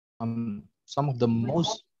some of the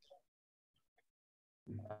most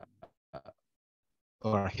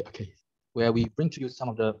where we bring to you some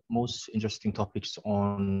of the most interesting topics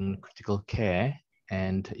on critical care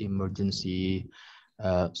and emergency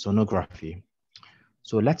sonography.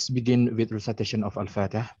 So let's begin with recitation of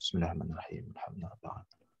Al-Fatih. Bismillahirrahmanirrahim.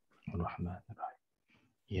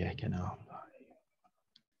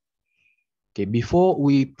 Okay, before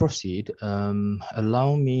we proceed,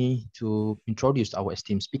 allow me to introduce our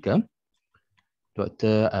esteemed speaker,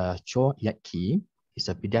 Dr. Chor Yek Kee. He's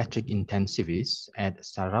a pediatric intensivist at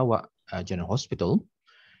Sarawak General Hospital.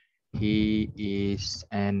 He is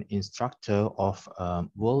an instructor of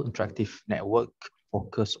World Interactive Network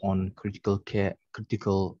focused on critical care,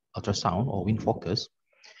 critical ultrasound, or WIN-FOCUS.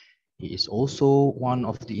 He is also one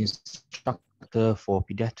of the instructor for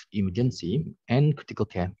pediatric emergency and critical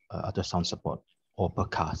care ultrasound support, or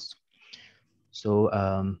POCUS. So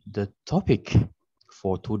the topic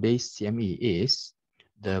for today's CME is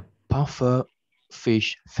the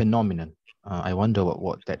Pufferfish Phenomenon. I wonder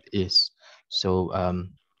what that is. So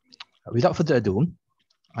without further ado,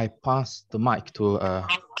 I pass the mic to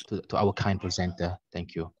our kind presenter.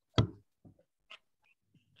 Thank you.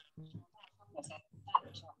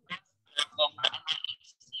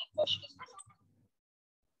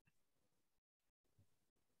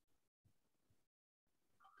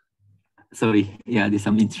 Sorry, yeah, there's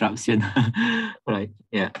some interruption. Right,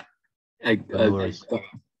 yeah. Good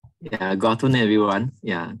afternoon, everyone.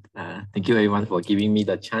 Yeah, thank you everyone for giving me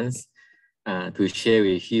the chance to share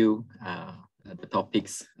with you the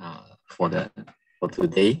topics for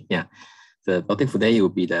today. Yeah, the topic for today will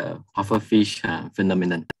be the pufferfish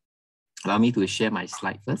phenomenon. Allow me to share my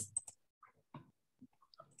slide first.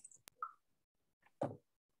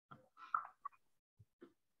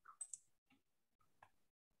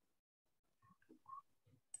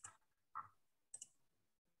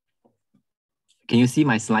 Can you see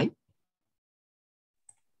my slide?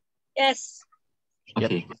 Yes.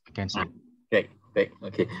 Okay. Yep, I can see. Great.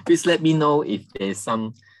 Okay. Please let me know if there's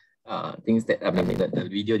some things that the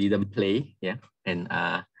video didn't play. Yeah. And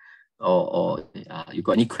or you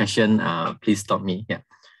got any question? Please stop me. Yeah.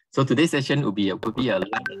 So today's session will be a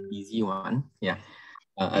light and easy one. Yeah.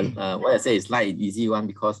 What I say is light and easy one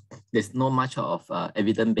because there's not much of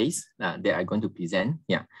evidence base that I'm going to present.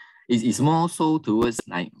 Yeah. It's more so towards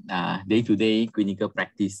like day-to-day clinical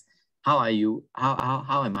practice. How did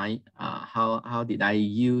I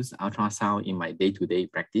use ultrasound in my day-to-day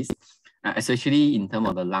practice, especially in terms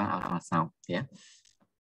of the lung ultrasound? Yeah,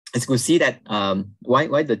 as you can see that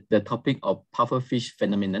why the topic of pufferfish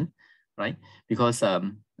phenomenon, right? Because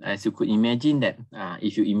as you could imagine that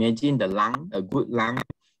if you imagine the lung, a good lung,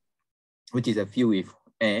 which is filled with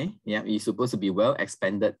air, yeah, it's supposed to be well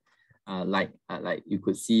expanded. Like you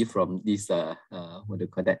could see from this what do you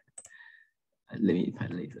call that? Let me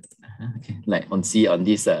put later. Okay, like on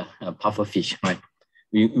this pufferfish, right?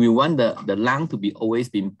 We want the lung to be always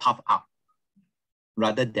being puffed up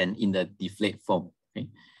rather than in the deflate form. Okay?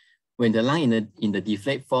 When the lung in the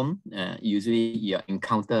deflate form, usually you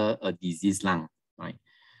encounter a diseased lung, right?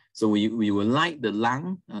 So we would like the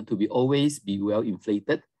lung to be always be well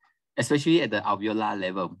inflated, especially at the alveolar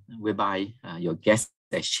level, whereby your gas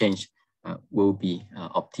exchange will be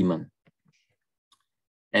optimum.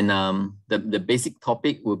 And the basic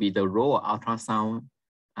topic will be the role of ultrasound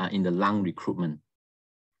in the lung recruitment.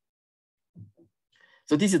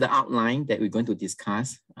 So this is the outline that we're going to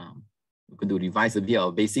discuss. We're going to revise a bit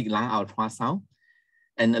of basic lung ultrasound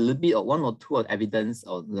and a little bit of one or two of evidence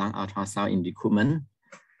of lung ultrasound in recruitment.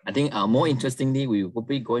 I think more interestingly, we will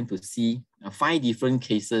be going to see 5 different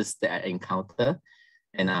cases that I encounter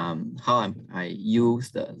and how I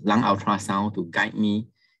use the lung ultrasound to guide me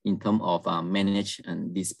in terms of manage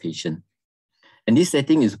this patient. And this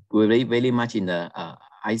setting is very, very much in the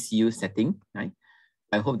ICU setting, right?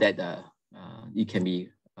 I hope that it can be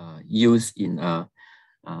used in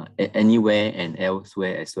anywhere and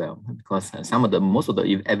elsewhere as well, because most of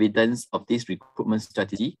the evidence of this recruitment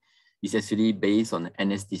strategy is actually based on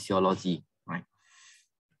anesthesiology, right?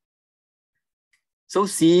 So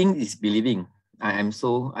seeing is believing. I'm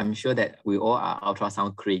sure that we all are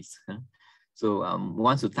ultrasound crazed. Huh? So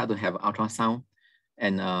once you start to have ultrasound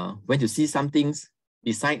and when you see some things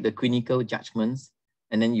beside the clinical judgments,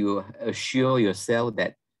 and then you assure yourself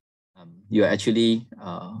that you're actually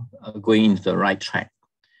going into the right track.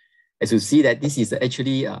 As you see that this is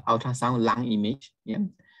actually an ultrasound lung image, yeah?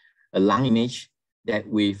 A lung image that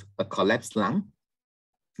with a collapsed lung.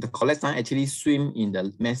 The collapsed lung actually swim in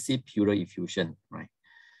the massive pleural effusion, right?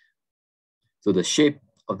 So the shape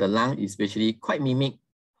of the lung is basically quite mimic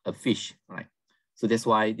a fish, right? So that's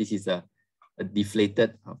why this is a a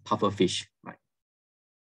deflated pufferfish, right?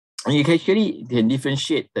 And you can actually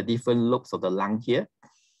differentiate the different lobes of the lung here.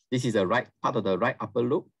 This is the right part of the right upper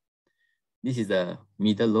lobe. This is the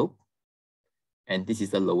middle lobe. And this is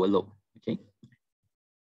the lower lobe, okay?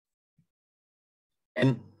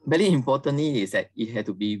 And very importantly is that it had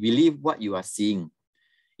to be believe what you are seeing.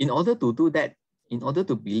 In order to do that, in order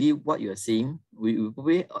to believe what you are seeing,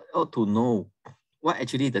 we ought to know what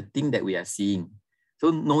actually the thing that we are seeing. So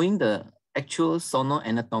knowing the actual sonor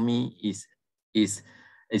anatomy is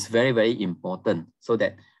very, very important, so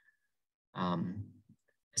that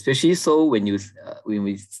especially so when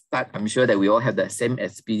we start, I'm sure that we all have the same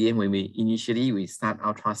experience when we initially start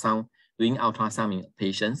ultrasound, doing ultrasound in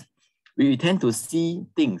patients, we tend to see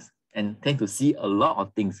things and tend to see a lot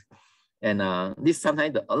of things. And this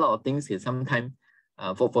sometimes a lot of things is sometimes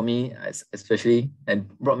for me especially, and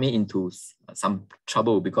brought me into some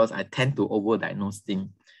trouble because I tend to overdiagnose things.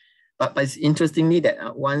 But it's interestingly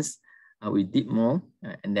that once we did more,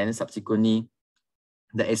 and then subsequently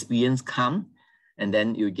the experience come, and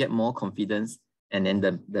then you get more confidence, and then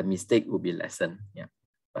the mistake will be lessened. Yeah,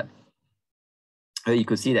 but you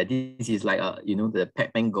could see that this is like the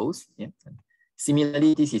Pac-Man ghost. Yeah.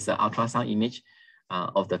 Similarly, this is an ultrasound image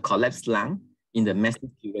of the collapsed lung in the massive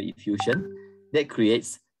pleural effusion that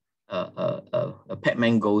creates a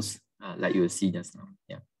Pac-Man ghost like you will see just now.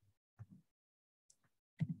 Yeah.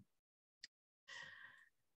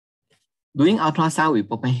 Doing ultrasound,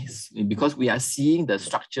 because we are seeing the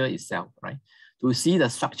structure itself, right? To see the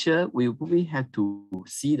structure, we probably have to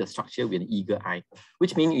see the structure with an eager eye,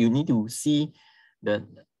 which means you need to see the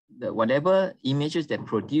whatever images that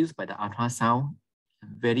produced by the ultrasound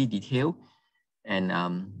very detailed, and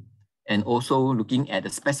also looking at the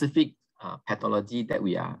specific pathology that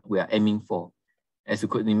we are aiming for. As you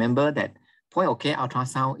could remember, that point of care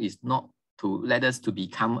ultrasound is not to let us to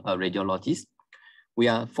become a radiologist. We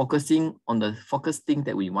are focusing on the focus thing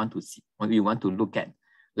that we want to see, what we want to look at.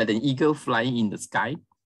 Like an eagle flying in the sky,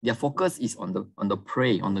 their focus is on the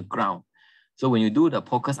prey, on the ground. So when you do the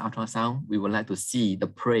POCUS ultrasound, we would like to see the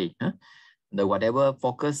prey, the whatever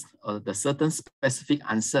focus or the certain specific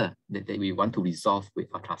answer that we want to resolve with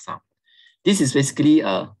ultrasound. This is basically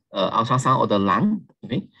a ultrasound of the lung.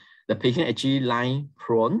 Okay, the patient actually lying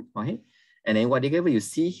prone. Okay, and then whatever you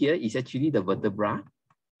see here is actually the vertebra.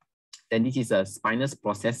 Then this is a spinous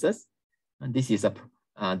processes. And this is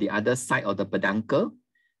the other side of the peduncle.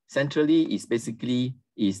 Centrally is basically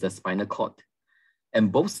the spinal cord,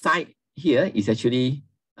 and both sides here is actually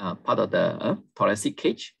part of the thoracic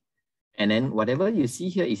cage. And then whatever you see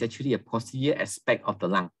here is actually a posterior aspect of the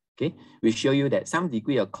lung. Okay, we show you that some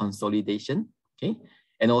degree of consolidation. Okay,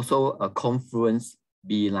 and also a confluence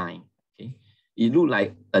B line. Okay, it looks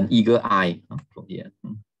like an eagle eye from here.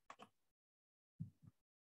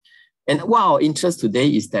 And what our interest today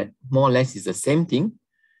is that more or less is the same thing.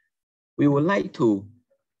 We would like to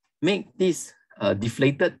make this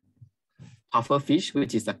deflated pufferfish,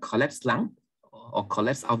 which is a collapsed lung or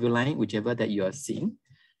collapsed alveoli, whichever that you are seeing,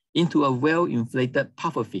 into a well-inflated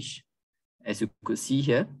pufferfish. As you could see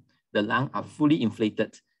here, the lungs are fully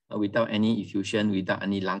inflated without any effusion, without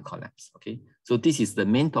any lung collapse. Okay, so this is the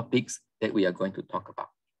main topics that we are going to talk about.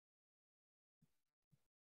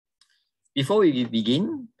 Before we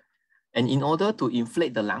begin, and in order to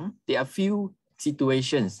inflate the lung, there are few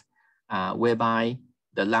situations whereby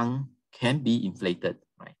the lung can be inflated.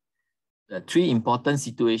 Right? The three important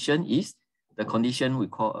situations is the condition we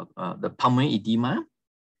call the pulmonary edema,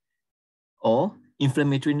 or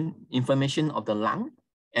inflammation of the lung,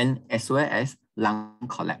 and as well as lung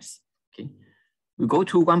collapse. Okay, we go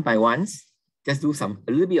through one by one. Just do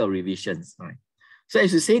a little bit of revisions. Right? So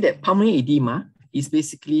as you say that pulmonary edema is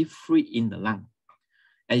basically fluid in the lung.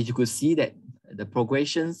 And you could see that the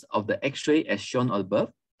progressions of the X-ray as shown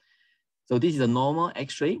above. So this is a normal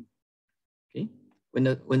X-ray. Okay, when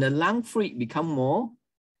the lung fluid become more,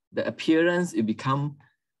 the appearance will become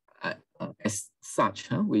as such,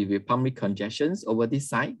 with pulmonary congestions over this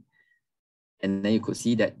side, and then you could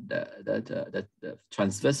see that the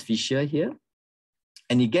transverse fissure here,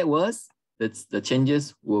 and it get worse. The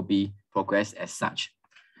changes will be progressed as such.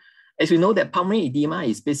 As we know that pulmonary edema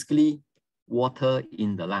is basically water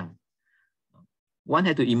in the lung. One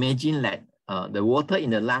had to imagine that the water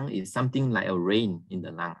in the lung is something like a rain in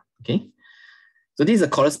the lung. Okay, so these are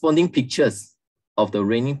corresponding pictures of the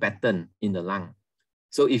raining pattern in the lung.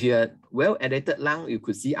 So if you are well-aerated lung, you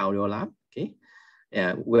could see aureola. Okay,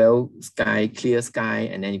 clear sky,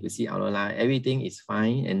 and then you could see aureola. Everything is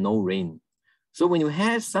fine and no rain. So when you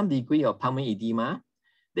have some degree of pulmonary edema,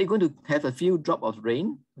 they're going to have a few drops of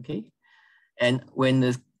rain. Okay, and when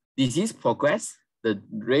the disease progress, the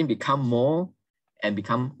rain become more and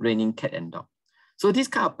become raining cat and dog. So this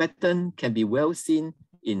kind of pattern can be well seen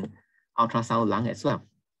in ultrasound lung as well.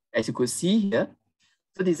 As you could see here,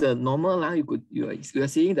 so this is a normal lung. You are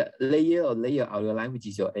seeing the layer outer line, which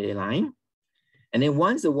is your A line. And then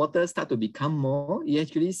once the water start to become more, you're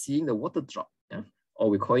actually seeing the water drop, yeah? Or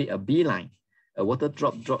we call it a B line. A water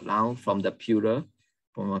drop down from the pleural,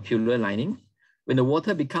 from a pleural lining. When the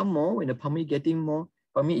water become more, when the pulmonary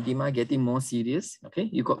edema getting more serious, okay,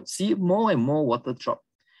 you got see more and more water drop.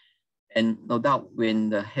 And no doubt when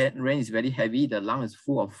the rain is very heavy, the lung is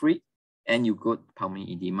full of fluid, and you got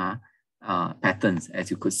pulmonary edema patterns,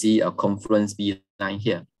 as you could see a confluence B line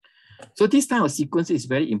here. So this type of sequence is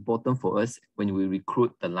very important for us when we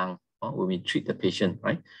recruit the lung or when we treat the patient,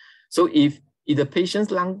 right? So if the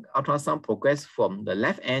patient's lung ultrasound progress from the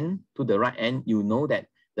left end to the right end, you know that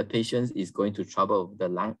the patient is going to trouble the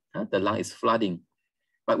lung is flooding.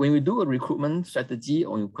 But when we do a recruitment strategy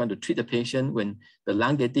or you want to treat the patient when the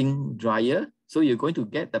lung getting drier, so you're going to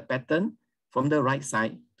get the pattern from the right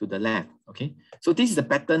side to the left, okay? So this is the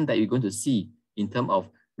pattern that you're going to see in terms of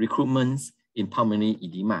recruitments in pulmonary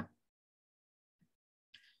edema.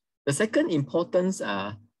 The second important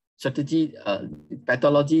strategy,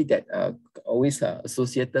 pathology that always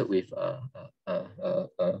associated with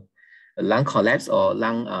lung collapse or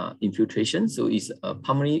lung infiltration, so is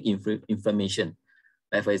pulmonary inflammation.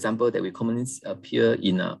 Like for example, that we commonly appear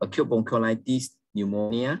in acute bronchiolitis,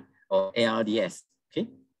 pneumonia, or ARDS, okay?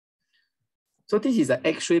 So this is the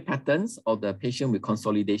X-ray patterns of the patient with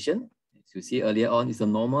consolidation. As you see earlier on, it's a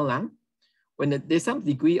normal lung. When there's some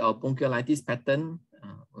degree of bronchiolitis pattern,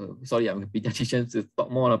 sorry, I'm a pediatrician to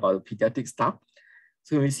talk more about the pediatric stuff.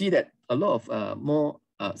 So we see that a lot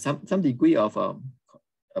of some degree of what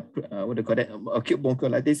do you call that, acute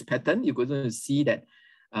bronchiolitis pattern. You're going to see that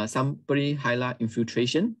some pretty hilar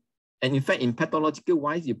infiltration. And in fact, in pathological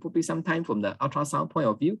wise, you probably sometime from the ultrasound point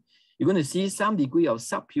of view, you're going to see some degree of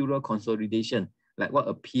subpleural consolidation, like what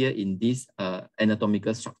appear in this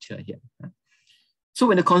anatomical structure here. So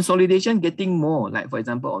when the consolidation getting more, like for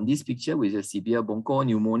example, on this picture with a severe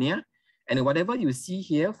bronchopneumonia, and whatever you see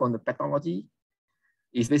here from the pathology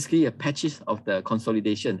is basically a patches of the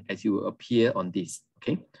consolidation as you appear on this,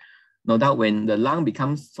 okay? No doubt when the lung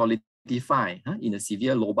becomes solidified in a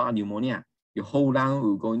severe lobar pneumonia, your whole lung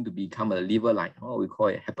will going to become a liver-like, or we call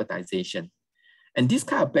it hepatization. And this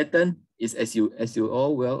kind of pattern is, as you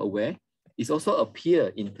all well aware, is also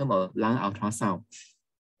appear in terms of lung ultrasound.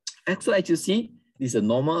 So as you see, this is a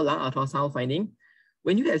normal lung ultrasound finding.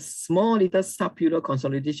 When you have small little subpleural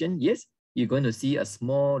consolidation, yes, you're going to see a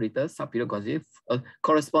small little subpleural consolidation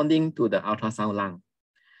corresponding to the ultrasound lung.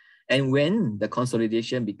 And when the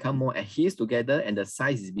consolidation become more adheres together and the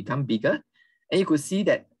size is become bigger, and you could see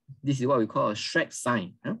that this is what we call a Shrek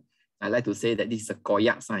sign. I like to say that this is a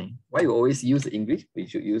koyak sign. Why you always use English? We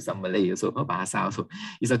should use some Malay also, or Bahasa also.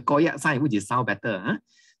 It's a koyak sign, which is sound better.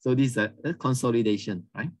 So this is a consolidation,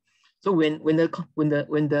 right? So when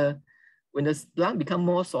the lung become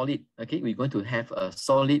more solid, okay, we're going to have a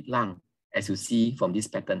solid lung, as you see from this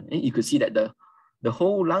pattern. And you could see that the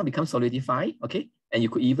whole lung becomes solidified, okay, and you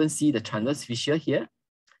could even see the transverse fissure here,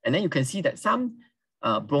 and then you can see that some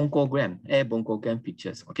air bronchogram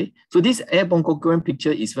pictures, okay. So this air bronchogram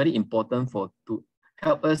picture is very important to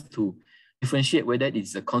help us to differentiate whether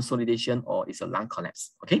it's a consolidation or it's a lung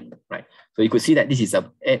collapse, okay, right. So you could see that this is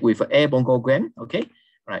with an air bronchogram, okay.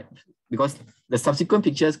 Right, because the subsequent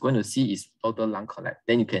pictures going to see is total lung collapse.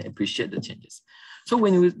 Then you can appreciate the changes. So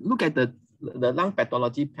when you look at the lung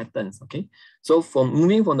pathology patterns, okay. So from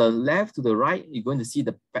moving from the left to the right, you're going to see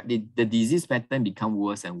the disease pattern become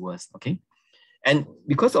worse and worse, okay. And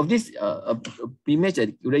because of this image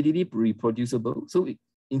that readily reproducible, so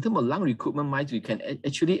in terms of lung recruitment wise, we can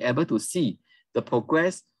actually able to see the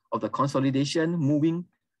progress of the consolidation moving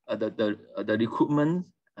the recruitment.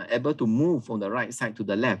 Able to move from the right side to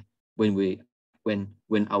the left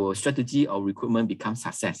when our strategy of recruitment becomes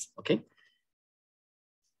success, okay.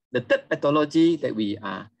 The third pathology that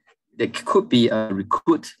could be a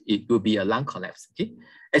recruit, it will be a lung collapse, okay.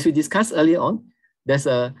 As we discussed earlier on, there's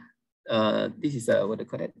this is what they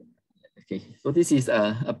call it, okay. So this is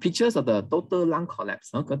a pictures of the total lung collapse,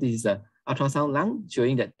 because this is a ultrasound lung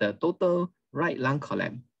showing that the total right lung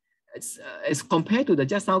collapse. As compared to the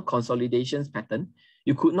just now consolidations pattern,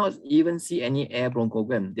 you could not even see any air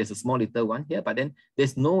bronchogram. There's a small little one here, but then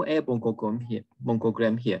there's no air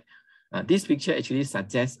bronchogram here. This picture actually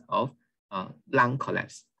suggests of lung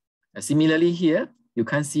collapse. Similarly here, you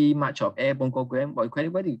can't see much of air bronchogram, but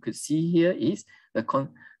what you could see here is the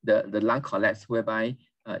lung collapse, whereby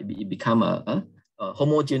it become a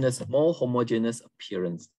homogeneous, more homogeneous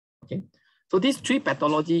appearance. Okay, So this three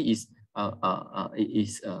pathology is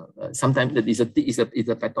sometimes is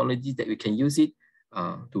a pathology that we can use it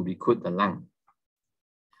to recruit the lung.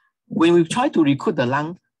 When we try to recruit the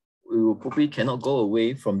lung, we will probably cannot go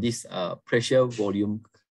away from this pressure volume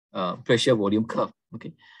curve.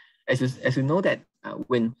 Okay, as we know that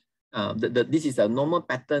when this is a normal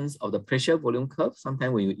patterns of the pressure volume curve.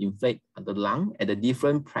 Sometimes when you inflate the lung at a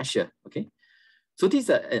different pressure. Okay, so this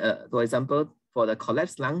for example, for the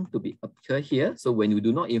collapsed lung to be occur here. So when you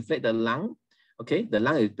do not inflate the lung, okay, the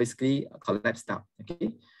lung is basically collapsed out.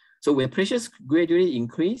 Okay, so when pressures gradually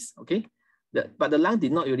increase, okay, but the lung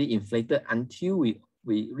did not really inflated until we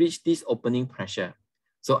reach this opening pressure.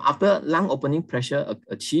 So after lung opening pressure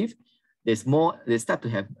achieved, they start to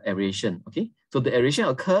have aeration. Okay, so the aeration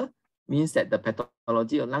occur means that the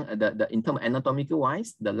pathology of lung, in terms of anatomical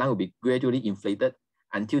wise, the lung will be gradually inflated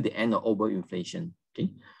until the end of overinflation.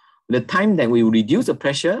 Okay, the time that we reduce the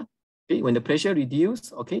pressure, okay, when the pressure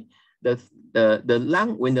reduce, okay, the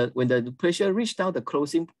lung, when the pressure reach down the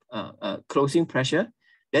closing pressure,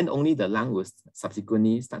 then only the lung will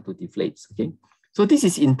subsequently start to deflate. Okay, so this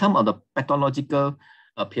is in terms of the pathological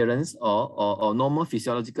appearance or normal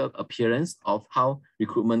physiological appearance of how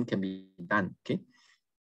recruitment can be done. Okay,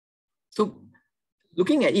 so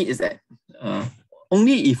looking at it is that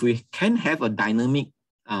only if we can have a dynamic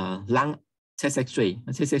lung chest X-ray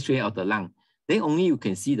of the lung, then only you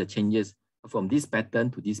can see the changes from this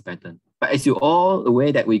pattern to this pattern. But as you all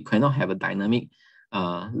aware that we cannot have a dynamic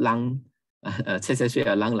lung chest X-ray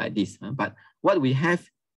of lung like this. But what we have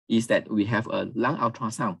is that we have a lung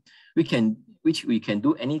ultrasound, which we can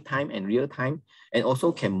do anytime and real time, and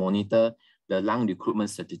also can monitor the lung recruitment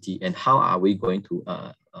strategy and how are we going to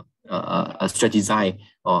strategize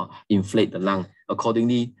or inflate the lung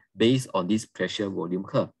accordingly based on this pressure volume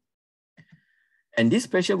curve. And this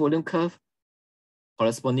pressure volume curve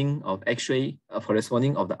corresponding of X-ray,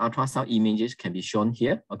 corresponding of the ultrasound images can be shown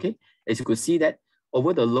here. Okay, as you could see that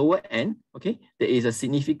over the lower end, okay, there is a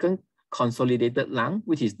significant consolidated lung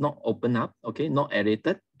which is not open up, okay, not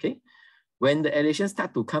aerated. Okay, when the aeration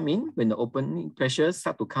start to come in, when the opening pressure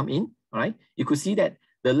start to come in, all right, you could see that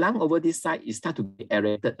the lung over this side is start to be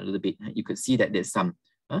aerated a little bit. You could see that there's some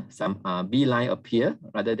B line appear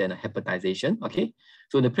rather than a hepatization. Okay,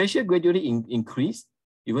 so the pressure gradually increase.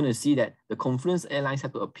 You're going to see that the confluence airlines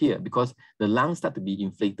start to appear because the lungs start to be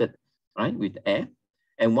inflated, right, with air.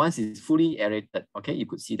 And once it's fully aerated, okay, you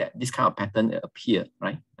could see that this kind of pattern appear,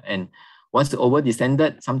 right? And once the over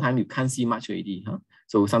descended, sometimes you can't see much already.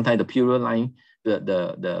 So sometimes the pleural line,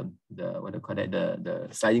 the what do you call that, the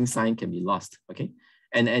sliding sign can be lost. Okay,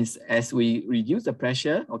 and as we reduce the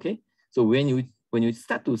pressure, okay, so when you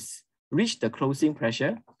start to reach the closing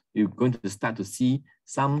pressure, you're going to start to see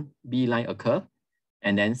some B line occur,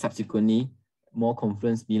 and then subsequently more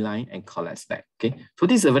confluence B line and collapse back. Okay, so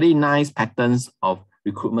this is a very nice patterns of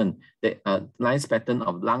recruitment, that nice pattern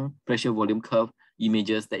of lung pressure volume curve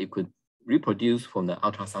images that you could reproduce from the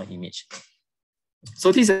ultrasound image.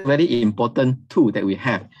 So this is a very important tool that we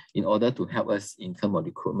have in order to help us in terms of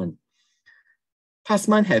recruitment.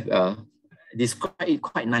 Passman have described it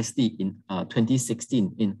quite nicely in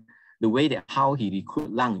 2016 in the way that how he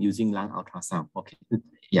recruit lung using lung ultrasound. Okay,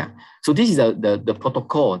 yeah. So this is the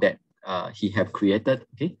protocol that he have created.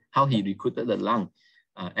 Okay, how he recruited the lung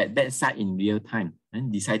at that site in real time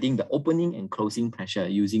and deciding the opening and closing pressure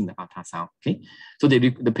using the ultrasound. Okay, so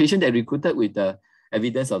the patient that recruited with the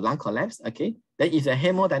evidence of lung collapse. Okay, then if the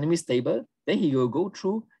hemodynamic stable, then he will go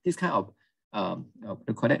through this kind of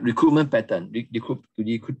recruitment pattern,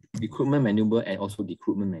 recruitment maneuver and also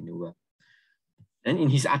decruitment maneuver. And in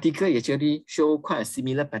his article, he actually show quite a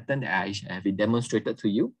similar pattern that I have been demonstrated to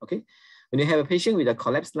you. Okay, when you have a patient with a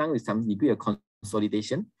collapsed lung with some degree of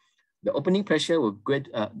consolidation, the opening pressure will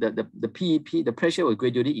the PEP, the pressure will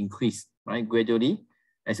gradually increase, right? Gradually,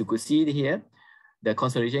 as you could see here, the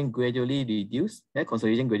consolidation gradually reduce. That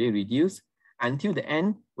consolidation gradually reduce until the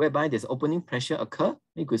end, whereby there's opening pressure occur.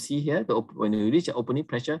 You could see here, when you reach the opening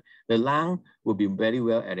pressure, the lung will be very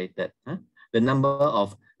well aerated. The number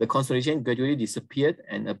of the consolidation gradually disappeared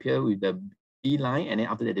and appear with the B line, and then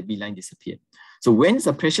after that, the B line disappeared. So when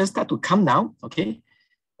the pressure start to come down, okay,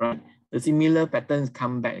 right, the similar patterns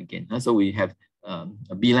come back again. So we have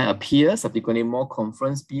a B line appear, subsequently more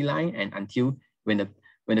confluence B line, and until when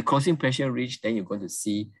the closing pressure reach, then you're going to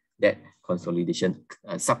see that consolidation,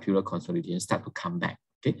 subpleural consolidation start to come back.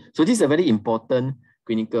 Okay, so this is a very important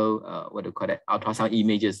clinical, what do you call that, ultrasound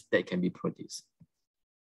images that can be produced.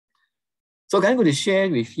 So I'm going to share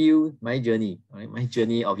with you my journey, right? My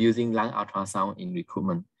journey of using lung ultrasound in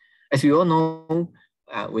recruitment. As we all know,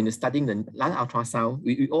 when you're studying the lung ultrasound,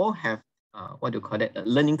 we all have what do you call that, a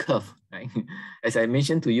learning curve, right? As I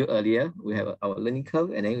mentioned to you earlier, we have our learning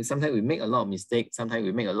curve, and then sometimes we make a lot of mistakes, sometimes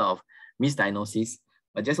we make a lot of misdiagnosis.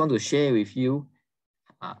 I just want to share with you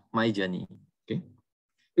my journey. Okay,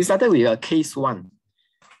 we started with case 1,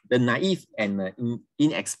 the naive and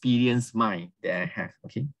inexperienced mind that I have.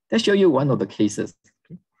 Okay, let's show you one of the cases.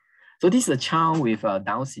 Okay, so this is a child with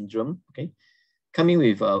Down syndrome. Okay, coming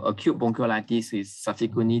with acute bronchiolitis, with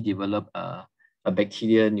subsequently developed a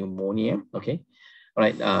bacterial pneumonia. Okay, all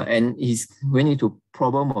right, and he's went into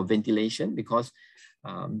problem of ventilation because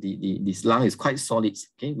this lung is quite solid.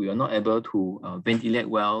 Okay, we are not able to ventilate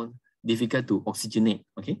well, difficult to oxygenate.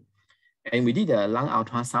 Okay, and we did a lung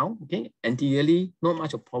ultrasound. Okay, anteriorly not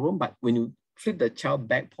much of problem, but when you flip the child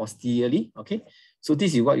back posteriorly, okay, so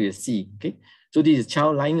this is what you see. Okay, so this is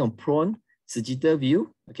child lying on prone, sagittal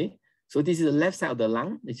view. Okay, so this is the left side of the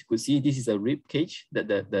lung. As you could see, this is a rib cage,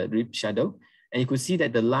 the rib shadow. And you could see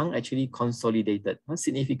that the lung actually consolidated,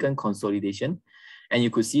 significant consolidation. And you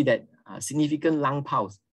could see that significant lung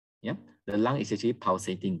pulse. Yeah, the lung is actually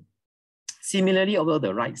pulsating. Similarly, over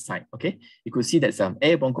the right side, okay, you could see that some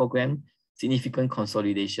air bronchogram, significant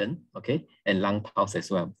consolidation, okay, and lung pulse as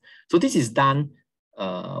well. So this is done,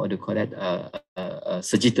 what do you call that,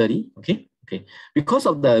 sagittally, okay, okay. Because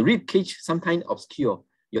of the rib cage, sometimes obscure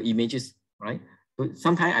your images, right? But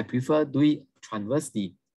sometimes I prefer do it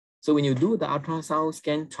transversely. So when you do the ultrasound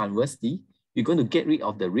scan transversely, you're going to get rid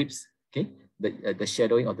of the ribs, okay, the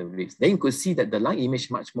shadowing of the ribs. Then you could see that the lung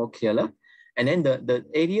image much more clearer, and then the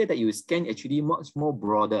area that you scan actually much more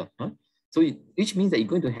broader. So which means that you're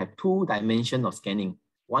going to have 2 dimensions of scanning.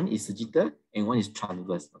 One is sagittal and one is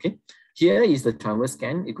transverse. Okay, here is the transverse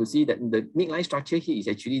scan. You could see that the midline structure here is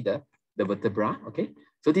actually the vertebra. Okay,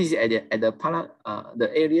 so this is at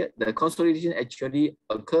the area. The consolidation actually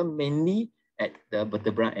occur mainly at the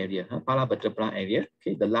vertebra area, paravertebral area.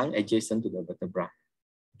 Okay, the lung adjacent to the vertebra.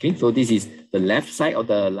 Okay, so this is the left side of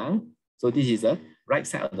the lung. So this is the right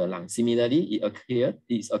side of the lung. Similarly,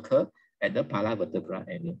 it occur at the paravertebral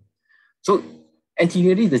area. So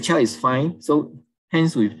anteriorly, the child is fine. So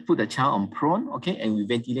hence we put the child on prone, okay, and we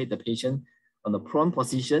ventilate the patient on the prone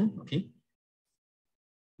position, okay.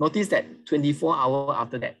 Notice that 24 hours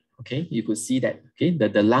after that, okay, you could see that, okay,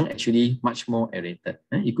 the lung actually much more aerated.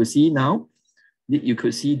 You could see now, you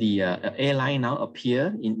could see the airline now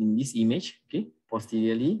appear in this image, okay,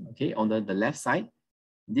 posteriorly, okay, on the left side.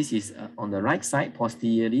 This is on the right side,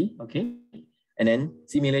 posteriorly, okay. And then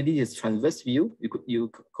similarly, this transverse view, you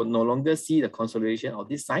could no longer see the consolidation of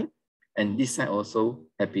this side, and this side also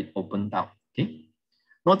have been opened out, okay.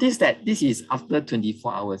 Notice that this is after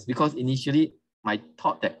 24 hours, because initially I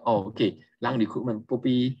thought that, oh, okay, lung recruitment,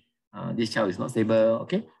 probably this child is not stable,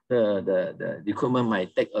 okay. The recruitment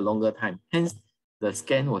might take a longer time. Hence, the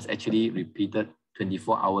scan was actually repeated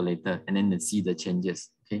 24 hours later, and then see the changes,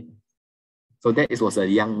 okay. So that was a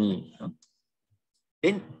young me.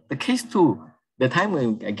 In the case 2, the time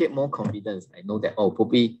when I get more confidence, I know that, oh,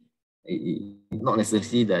 probably not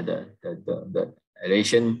necessarily the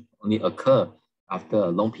aeration only occur after a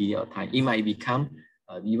long period of time. It might become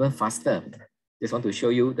even faster. Just want to show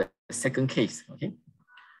you the second case, okay.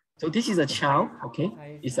 So this is a child, okay.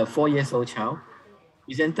 It's a 4-year-old child,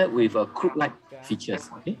 presented with a crook-like features,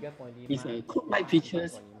 okay. It's a crook-like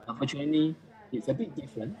features, unfortunately, it's a bit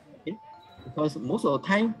different, okay. Because most of the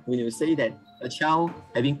time, when you say that a child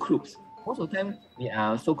having crooks, most of the time they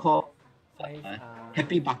are so-called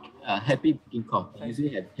happy barking cough. They usually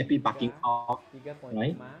have happy barking cough,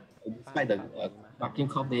 right? Despite the barking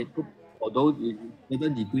cough, they put, although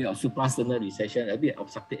certain degree of suprasternal recession, a bit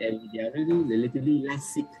obstructed area, they are really relatively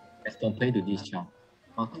less sick as compared to this child.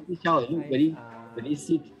 This child look very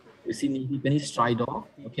sick, with significantly stridor,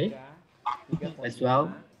 okay, as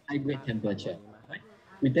well, high-grade temperature. Right?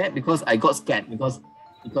 With that, because I got scared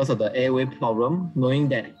because of the airway problem, knowing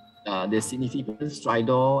that the significant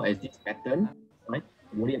stridor as this pattern, right?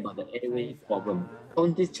 Worry about the airway problem. So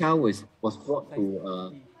this child was brought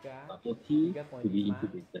to OT to be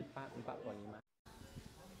intubated.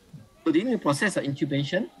 So during the process of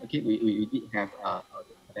intubation, okay, we did have a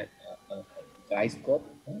guy scope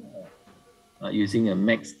using a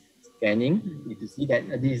max scanning. You can see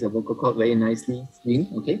that this is a vocal cord very nicely seen,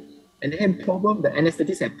 okay. And then the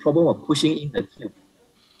anesthetist had problem of pushing in the tube.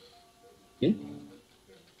 Okay.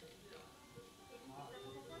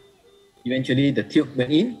 Eventually the tube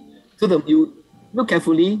went in. So you look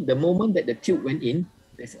carefully, the moment that the tube went in,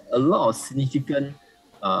 there's a lot of significant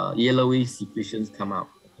yellowy secretions come out.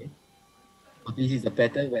 Okay. So this is a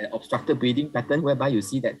pattern where obstructed breathing pattern, whereby you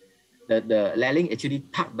see that the larynx actually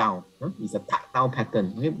tucked down. It's a tucked down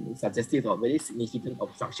pattern, okay? Suggestive of very significant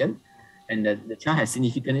obstruction. and the child has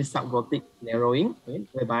significantly subglottic narrowing, okay,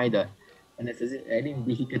 whereby the anesthetic having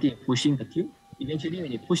difficulty in pushing the tube. Eventually,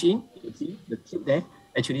 when you push in, you see the tube there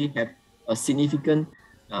actually have a significant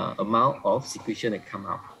amount of secretion that come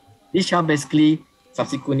out. This child basically,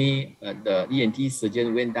 subsequently, the ENT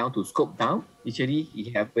surgeon went down to scope down. Actually, he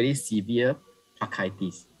have very severe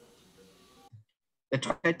tracheitis. The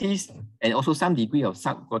tracheitis and also some degree of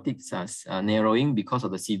subglottic narrowing because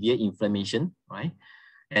of the severe inflammation, right?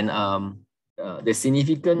 And the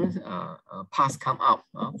significant pus come out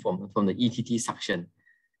from the ETT suction.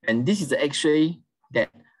 And this is the X-ray that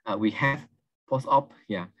we have post-op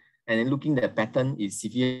here. And then looking at the pattern is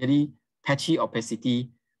severely patchy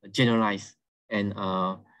opacity, generalized. And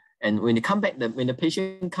when they come back, when the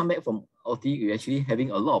patient come back from OT, we're actually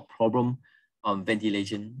having a lot of problem on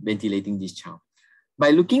ventilating this child. By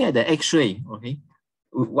looking at the X-ray, okay,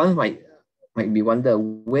 one might be wonder,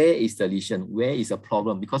 where is the lesion? Where is the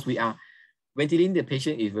problem? Because we are ventilating the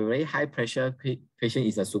patient is a very high pressure patient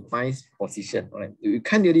is a supine position, right? You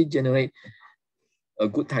can't really generate a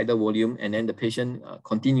good tidal volume, and then the patient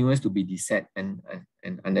continues to be desat and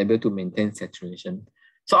unable to maintain saturation.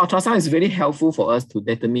 So ultrasound is very helpful for us to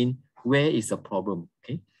determine where is the problem,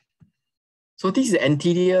 okay? So this is the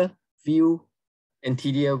anterior view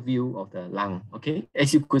of the lung, okay?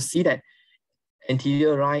 As you could see that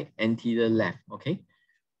anterior right, anterior left, okay?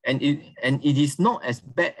 And it is not as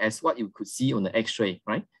bad as what you could see on the X-ray,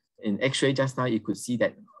 right? In X-ray just now, you could see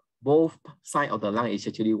that both sides of the lung is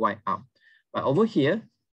actually wide out. But over here,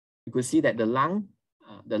 you could see that the lung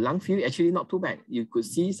field actually not too bad. You could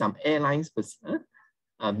see some air lines,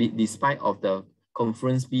 despite of the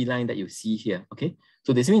conference B line that you see here, okay?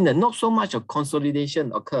 So this means that not so much of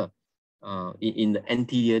consolidation occur in the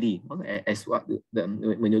anteriorly, as what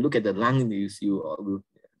when you look at the lung, you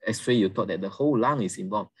X-ray, you thought that the whole lung is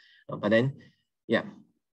involved, but then, yeah,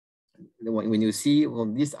 when you see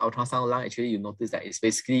on this ultrasound lung, actually you notice that it's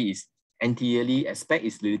basically is anteriorly aspect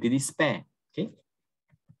is relatively spare. Okay.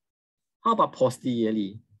 How about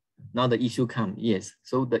posteriorly? Now the issue comes. Yes,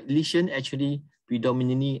 so the lesion actually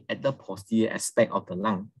predominantly at the posterior aspect of the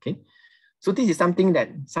lung. Okay, so this is something that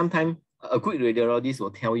sometimes a good radiologist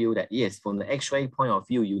will tell you that yes, from the X-ray point of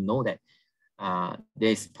view, you know that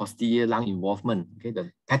there is posterior lung involvement. Okay,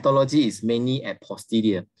 the pathology is mainly at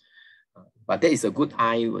posterior, but that is a good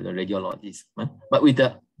eye with the radiologist. But with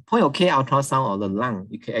the point of care ultrasound of the lung,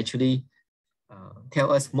 you can actually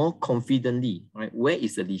tell us more confidently, right? Where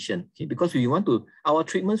is the lesion? Okay, because we want to, our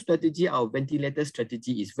treatment strategy, our ventilator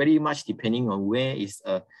strategy is very much depending on where is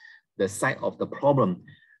the site of the problem.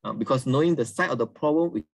 Because knowing the site of the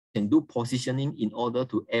problem, we can do positioning in order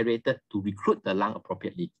to aerate it, to recruit the lung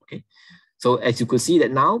appropriately. Okay. So as you could see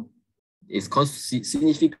that now, it's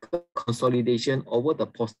significant consolidation over the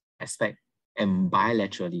posterior aspect and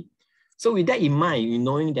bilaterally. So with that in mind,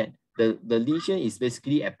 knowing that the lesion is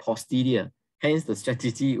basically at posterior, hence the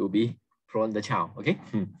strategy will be prone the child, okay?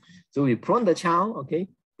 So we prone the child, okay?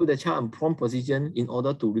 Put the child in prone position in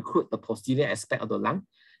order to recruit the posterior aspect of the lung.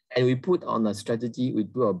 And we put on a strategy, we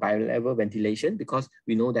do a bilevel ventilation because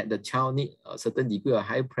we know that the child needs a certain degree of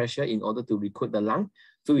high pressure in order to recruit the lung.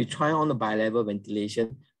 So we try on the bilevel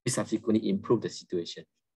ventilation, we subsequently improve the situation.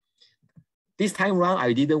 This time round,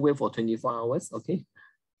 I didn't wait for 24 hours, okay?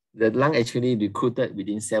 The lung actually recruited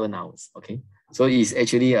within 7 hours, okay? So it's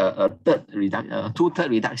actually a two-third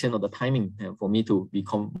reduction of the timing for me to be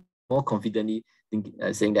more confidently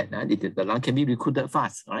saying that the lung can be recruited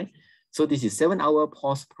fast, all right? So this is 7-hour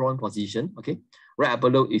post-prone position, okay? Right up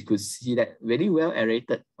below, you could see that very well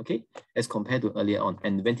aerated, okay? As compared to earlier on.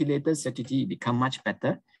 And ventilator strategy become much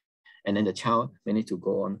better. And then the child managed to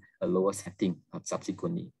go on a lower setting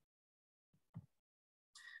subsequently.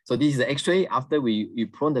 So this is the X-ray after we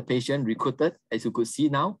prone the patient, recruited. As you could see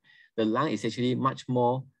now, the lung is actually much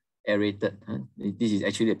more aerated. This is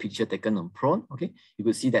actually a picture taken on prone, okay? You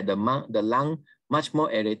could see that the lung much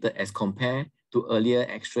more aerated as compared to earlier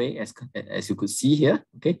X-ray, as you could see here,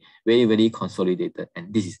 okay? Very, very consolidated.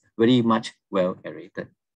 And this is very much well aerated.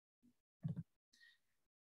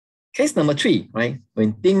 Case number 3, right?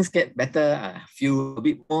 When things get better, feel a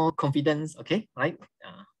bit more confidence, okay, right?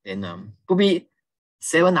 Then could be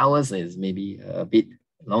 7 hours is maybe a bit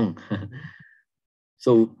long.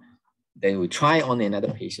 So then we try on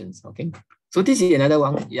another patient, okay? So this is another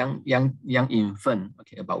one, young infant,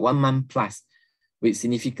 okay, about 1 month plus with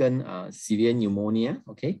significant severe pneumonia,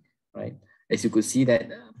 okay, right? As you could see that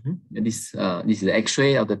this is the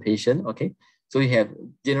X-ray of the patient, okay? So you have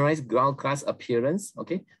generalized ground glass appearance,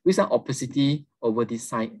 okay, with some opacity over this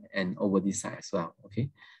side and over this side as well, okay?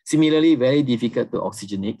 Similarly, very difficult to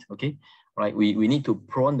oxygenate, okay, right? We need to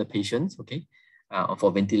prone the patients, okay?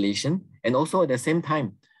 for ventilation. And also at the same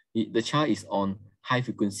time, the child is on high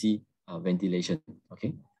frequency ventilation.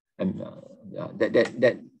 Okay, and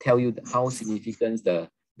that tell you how significant the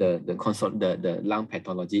lung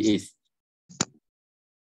pathology is.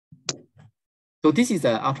 So this is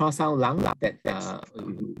the ultrasound lung that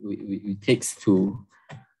we takes to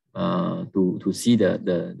see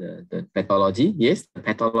the pathology. Yes, the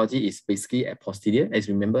pathology is basically at posterior, as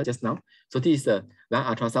you remember just now. So this is the lung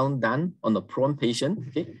ultrasound done on the prone patient.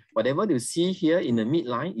 Okay, whatever you see here in the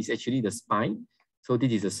midline is actually the spine. So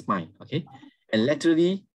this is the spine. Okay, and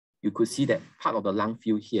laterally you could see that part of the lung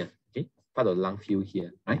field here. Okay, part of the lung field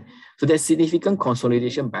here, right? So there's significant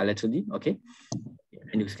consolidation bilaterally. Okay.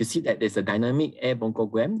 And you can see that there's a dynamic air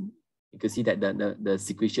bronchogram. You can see that the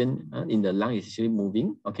secretion in the lung is actually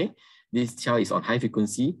moving. Okay, this child is on high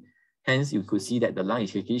frequency. Hence, you could see that the lung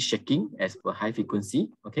is actually shaking as per high frequency.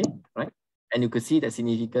 Okay, right? And you could see the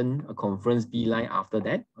significant conference B line after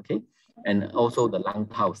that. Okay, and also the lung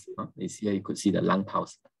pulse. Is here you could see the lung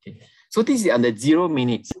pulse. Okay, so this is under 0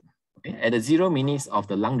 minutes. Okay? At the 0 minutes of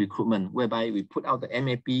the lung recruitment, whereby we put out the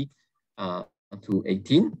MAP to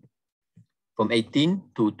 18. From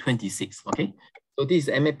 18 to 26, okay? So this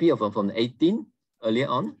is MAP from 18 earlier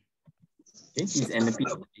on. Okay, this is MAP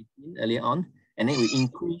of 18 earlier on. And then we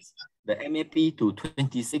increase the MAP to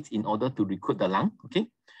 26 in order to recruit the lung, okay?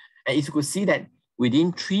 And you could see that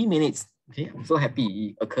within 3 minutes, okay? I'm so happy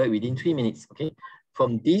it occurred within 3 minutes, okay?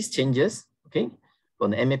 From these changes, okay?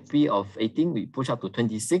 From the MAP of 18, we push up to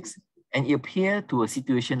 26, and it appeared to a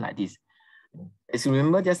situation like this. As you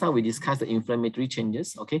remember, just now we discussed the inflammatory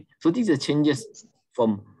changes, okay? So these are changes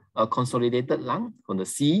from a consolidated lung, from the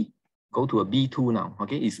C, go to a B2 now,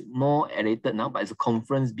 okay? It's more aerated now, but it's a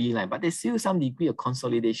conference B line, but there's still some degree of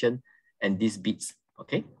consolidation and these beats,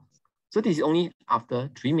 okay? So this is only after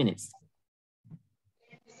 3 minutes.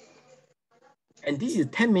 And this is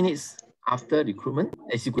 10 minutes after recruitment.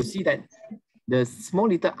 As you could see that the small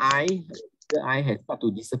little eye, the eye has started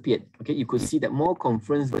to disappear, okay? You could see that more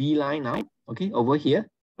conference B line now, okay, over here,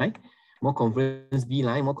 right? More conference B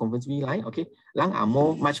line, okay? Lung are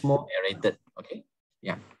much more aerated, okay?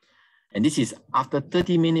 Yeah. And this is after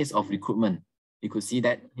 30 minutes of recruitment. You could see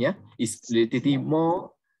that, yeah, it's relatively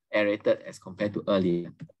more aerated as compared to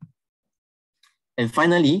earlier. And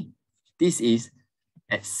finally, this is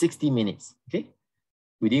at 60 minutes, okay?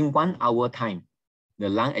 Within 1 hour time, the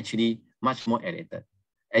lung actually much more aerated.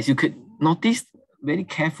 As you could notice very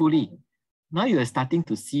carefully, now you are starting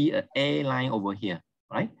to see an air line over here,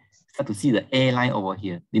 right? Start to see the air line over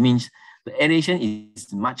here. It means the aeration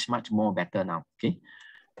is much more better now, okay?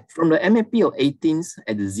 From the MAP of 18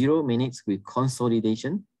 at the 0 minutes with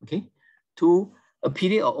consolidation, okay, to a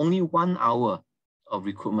period of only 1 hour of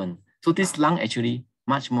recruitment. So this lung actually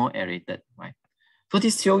much more aerated, right? So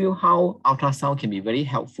this shows you how ultrasound can be very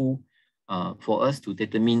helpful for us to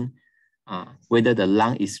determine whether the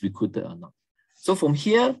lung is recruited or not. So from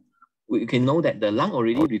here, we can know that the lung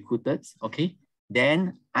already recruited, okay?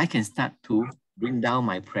 Then I can start to bring down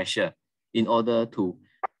my pressure in order to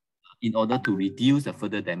reduce the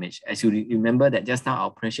further damage. As you remember that just now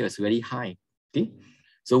our pressure is very high, okay?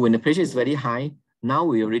 So when the pressure is very high, now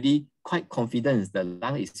we're already quite confident the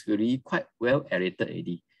lung is really quite well aerated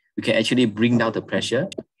already. We can actually bring down the pressure,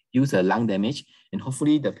 use the lung damage, and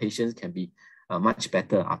hopefully the patients can be much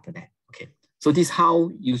better after that. Okay, so this is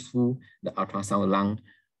how useful the ultrasound lung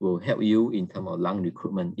will help you in terms of lung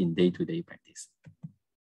recruitment in day-to-day practice.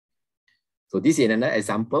 So this is another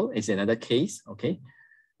example, it's another case, okay,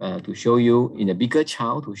 to show you in a bigger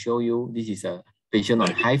child, to show you this is a patient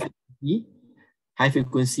on high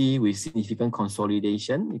frequency with significant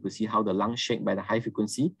consolidation. You could see how the lung shake by the high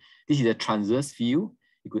frequency. This is a transverse view.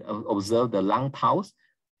 You could observe the lung pulse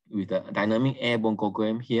with the dynamic air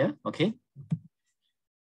bronchogram here, okay?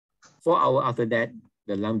 4 hours after that,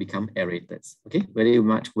 the lung become aerated, okay? Very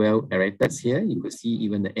much well aerated here. You could see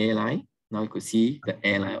even the airline. Now you could see the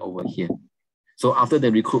airline over here. So after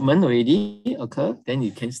the recruitment already occur, then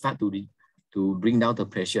you can start to bring down the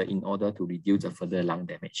pressure in order to reduce the further lung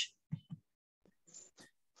damage.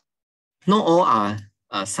 Not all are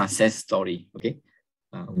a success story, okay?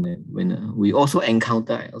 When we also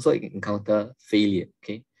encounter failure,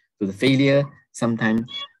 okay? So the failure sometimes,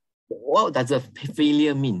 what does a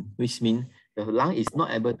failure mean? Which means the lung is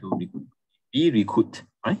not able to be recruited,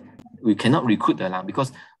 right? We cannot recruit the lung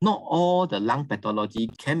because not all the lung pathology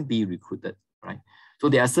can be recruited, right? So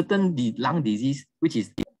there are certain lung disease which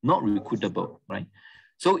is not recruitable, right?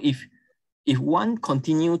 So if one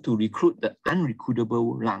continue to recruit the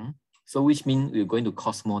unrecruitable lung, so which means we're going to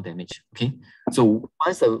cause more damage, okay? So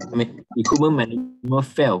once the recruitment management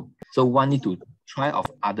fail, so one need to try of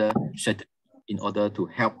other strategy in order to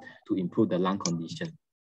help to improve the lung condition.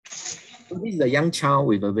 So this is a young child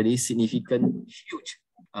with a very significant, huge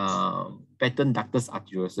pattern ductus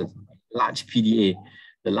arteriosus, large PDA.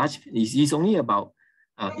 The large is only about,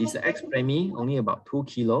 is the X-premi, only about 2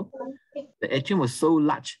 kilo. The atrium was so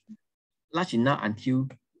large enough until,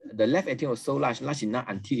 the left atrium was so large enough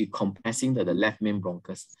until it compressing the left main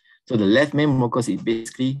bronchus. So the left main bronchus is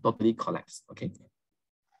basically totally collapsed, okay?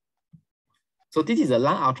 So this is a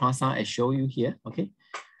lung ultrasound I show you here, okay?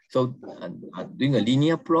 So doing a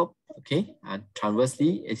linear probe, okay?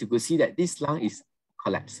 Transversely, as you could see that this lung is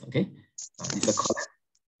collapsed, okay? It's a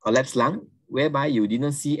collapsed lung, whereby you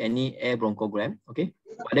didn't see any air bronchogram, okay?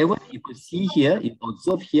 Whatever you could see here, you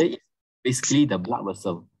observe here is basically the blood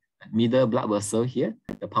vessel, middle blood vessel here,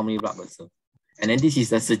 the pulmonary blood vessel. And then this is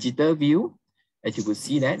the sagittal view. As you could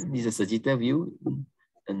see that, this is a sagittal view,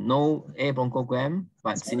 no air bronchogram,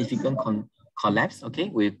 but significant collapse, okay,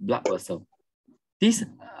 with blood vessel. This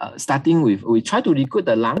starting with, we try to recruit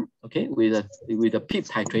the lung, okay, with a PEEP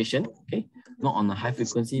titration, okay, not on a high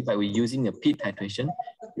frequency, but we're using a PEEP titration.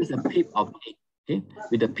 This is a PEEP of 8, okay.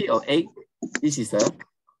 With the PEEP of 8, this is a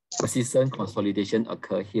persistent consolidation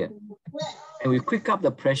occur here. And we quick up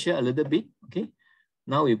the pressure a little bit, okay.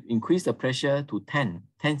 Now we increase the pressure to 10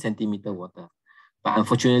 centimeter water. But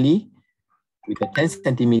unfortunately, with the 10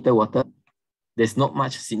 centimeter water, there's not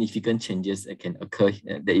much significant changes that can occur,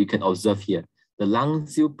 that you can observe here. The lung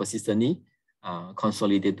still persistently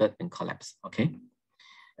consolidated and collapsed, okay?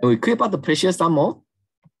 And we creep up the pressure some more,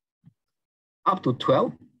 up to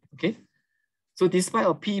 12, okay? So despite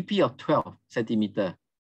a PEP of 12 centimeter,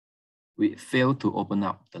 we fail to open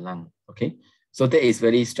up the lung, okay? So that is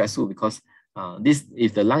very stressful because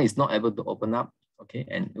if the lung is not able to open up, okay,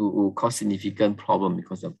 and it will cause significant problem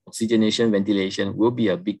because of oxygenation, ventilation will be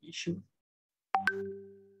a big issue.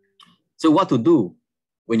 So what to do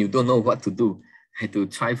when you don't know what to do? Have to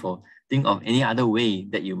think of any other way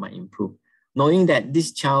that you might improve. Knowing that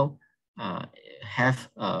this child have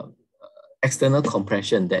external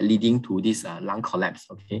compression that leading to this lung collapse,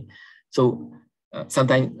 okay? So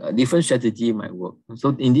sometimes a different strategy might work.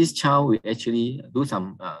 So in this child, we actually do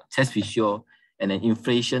some chest physio and an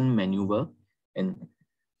inflation maneuver, and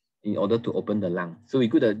in order to open the lung. So we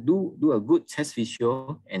could do a good chest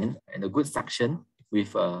physio and a good suction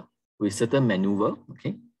with certain maneuver,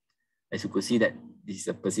 okay? As you could see that this is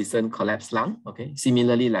a persistent collapsed lung, okay?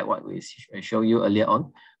 Similarly, like what I showed you earlier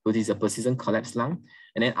on, so this is a persistent collapsed lung.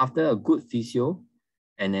 And then after a good physio,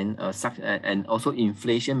 and then and also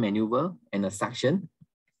inflation maneuver and a suction,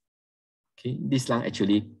 okay, this lung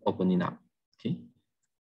actually opening up, okay?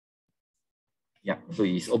 Yeah, so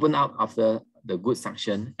it's opened up after the good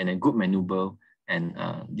suction and then good maneuver, and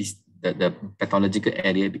the pathological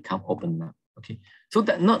area become open up, okay? So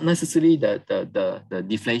that not necessarily the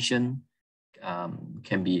deflation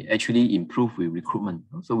can be actually improved with recruitment.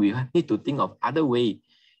 So we need to think of other way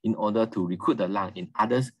in order to recruit the lung in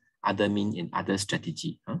other means, in other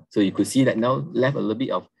strategy. So you could see that now left a little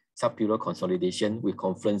bit of subpleural consolidation with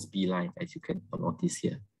confluence B line, as you can notice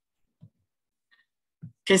here.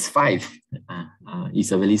 Case 5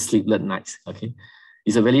 is a very sleepless night, okay?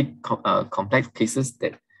 It's a very complex cases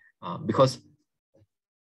that, because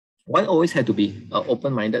one always had to be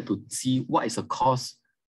open-minded to see what is the cause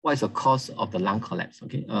of the lung collapse,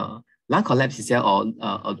 okay? Lung collapse itself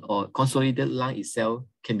or consolidated lung itself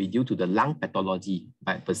can be due to the lung pathology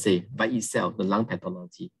by itself, the lung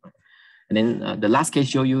pathology. Right? And then the last case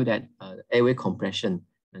show you that airway compression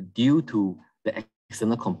due to the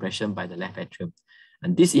external compression by the left atrium.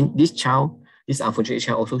 And this unfortunate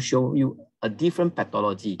child also show you a different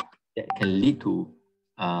pathology that can lead to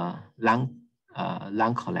lung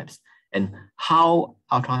collapse, and how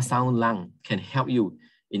ultrasound lung can help you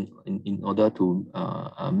in order to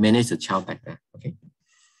manage the child better, okay?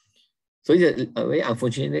 So it's a very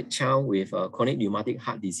unfortunate child with chronic rheumatic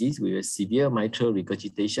heart disease with a severe mitral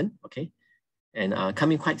regurgitation, okay? And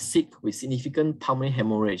coming quite sick with significant pulmonary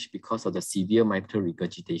hemorrhage because of the severe mitral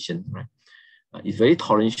regurgitation, right? It's very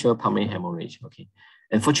torrential pulmonary hemorrhage, okay?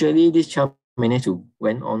 Unfortunately, this child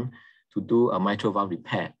went on to do a mitral valve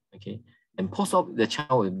repair, okay? And post-op, the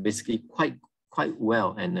child was basically quite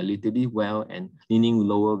well and relatively well and needing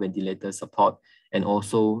lower ventilator support and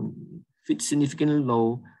also significantly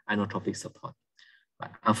low inotropic support.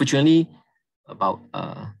 But unfortunately, about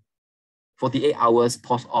 48 hours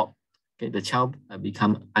post-op, okay, the child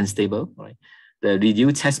become unstable, right? The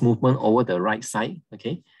reduced chest movement over the right side,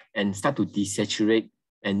 okay, and start to desaturate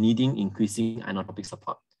and needing increasing inotropic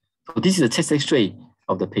support. So this is a chest X-ray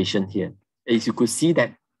of the patient here. As you could see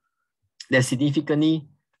that there's significantly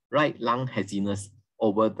right lung heaviness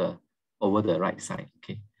over the right side,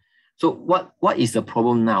 okay. So what is the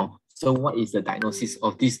problem now? So what is the diagnosis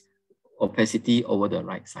of this opacity over the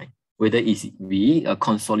right side? Whether it be a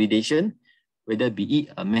consolidation, whether be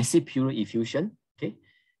it a massive pleural effusion, okay,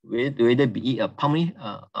 whether be it a pulmonary,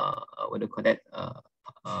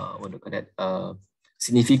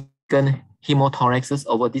 significant hemothoraxes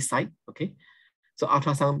over this side, okay. So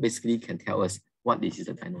ultrasound basically can tell us what this is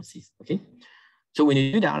the diagnosis, okay. So when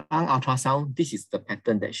you do the lung ultrasound, this is the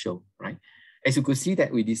pattern that show, right? As you could see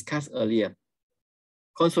that we discussed earlier,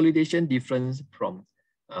 consolidation different from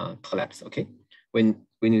collapse, okay? When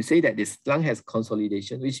you say that this lung has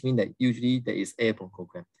consolidation, which means that usually there is air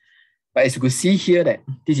bronchogram. But as you could see here that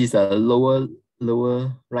this is a lower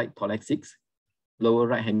right thoracic, lower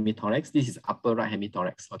right hemithorax. This is upper right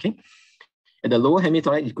hemithorax, okay? At the lower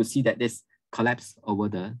hemithorax, you could see that there's collapse over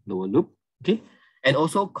the lower lobe, okay? And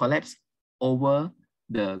also collapse over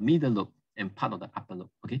the middle lobe and part of the upper lobe,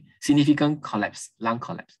 okay? Significant collapse, lung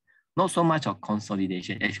collapse. Not so much of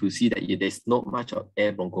consolidation. As you see that there's not much of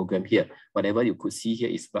air bronchogram here. Whatever you could see here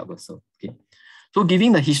is blood vessel, okay? So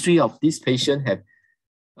given the history of this patient have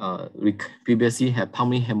previously had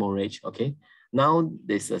pulmonary hemorrhage, okay? Now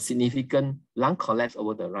there's a significant lung collapse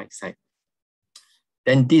over the right side.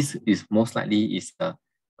 Then this is most likely is a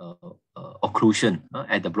occlusion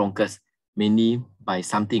at the bronchus, mainly by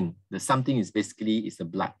something. The something is basically is the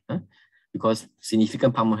blood, because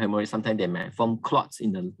significant pulmonary hemorrhage, sometimes they may form clots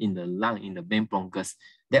in the lung, in the main bronchus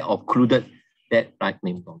that occluded that right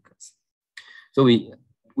main bronchus. So we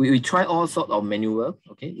try all sorts of maneuver,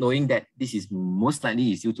 okay, knowing that this is most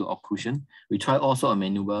likely is due to occlusion. We try also a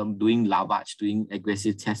maneuver, doing lavage, doing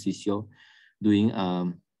aggressive chest physio, doing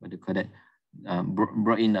what do you call that?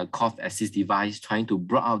 Brought in a cough assist device, trying to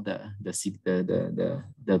brought out the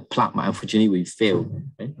plug. But unfortunately, we failed.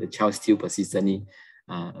 Right? The child still persistently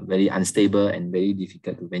very unstable and very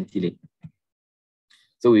difficult to ventilate.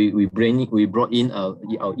 So we brought in our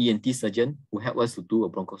ENT surgeon who helped us to do a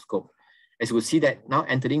bronchoscope. As you will see that now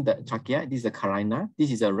entering the trachea, this is a carina,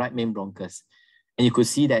 this is a right main bronchus. And you could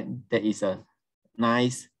see that there is a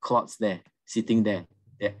nice clots there, sitting there,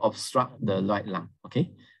 that obstruct the right lung,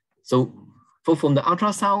 okay? So from the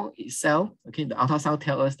ultrasound itself, okay, the ultrasound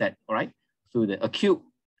tells us that, all right, so the acute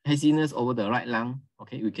haziness over the right lung,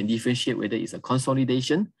 okay, we can differentiate whether it's a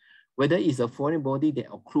consolidation, whether it's a foreign body that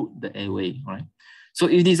occlude the airway, all right? So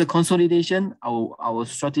if it is a consolidation, our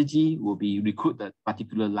strategy will be recruit the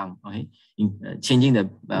particular lung, okay, in changing the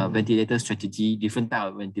ventilator strategy, different type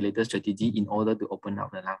of ventilator strategy in order to open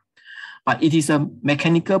up the lung. But it is a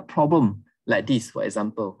mechanical problem like this, for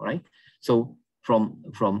example, right? So from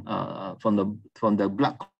the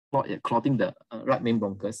blood clotting the right main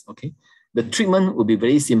bronchus, okay, the treatment will be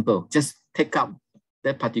very simple. Just take up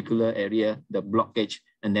that particular area, the blockage,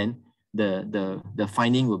 and then the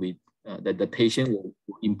finding will be that the patient will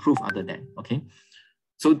improve after that, okay?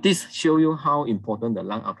 So this show you how important the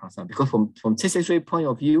lung ultrasound, because from chest X-ray point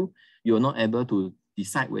of view, you're not able to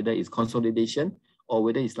decide whether it's consolidation or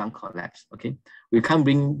whether it's lung collapse, okay? We can't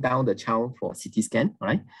bring down the child for CT scan, all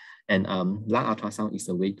right? And lung ultrasound is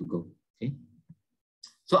the way to go, okay?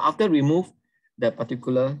 So after remove the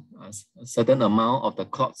particular certain amount of the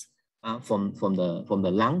clots from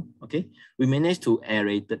the lung, okay, we managed to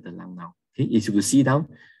aerate the lung now, okay? As you can see down,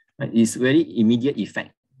 it's very immediate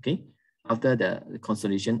effect, okay? After the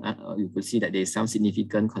consolidation, you could see that there's some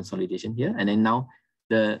significant consolidation here, and then now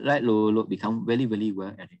the right lower lobe become very, very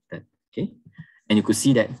well aerated, okay? And you could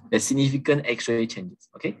see that there's significant X-ray changes,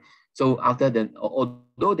 okay? So after the,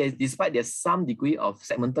 although despite there's some degree of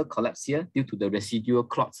segmental collapse here due to the residual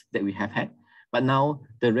clots that we have had, but now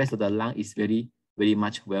the rest of the lung is very, very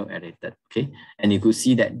much well aerated, okay? And you could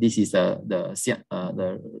see that this is the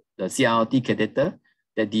CRT catheter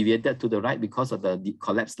that deviated to the right because of the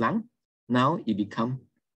collapsed lung. Now it become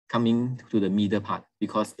coming to the middle part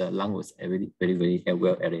because the lung was very, very, very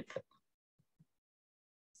well aerated.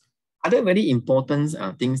 Other very important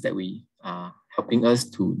things that we are helping us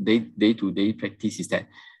to day-to-day practice is that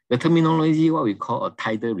the terminology, what we call a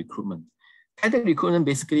tidal recruitment. Tidal recruitment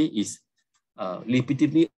basically is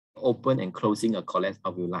repeatedly open and closing a collapsed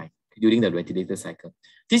alveoli during the ventilator cycle.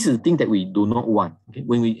 This is the thing that we do not want. Okay?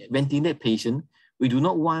 When we ventilate patient, we do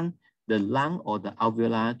not want the lung or the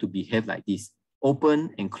alveoli to behave like this,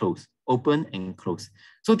 open and close, open and close.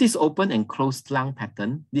 So this open and closed lung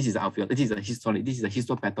pattern, this is alveoli, this is a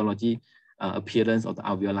histopathology appearance of the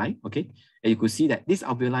alveoli, okay? And you could see that this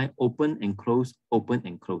alveoli open and close, open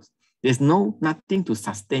and close. There's nothing to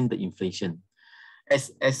sustain the inflation.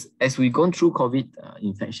 As we gone through COVID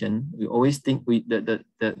infection, we always think the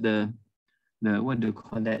what do you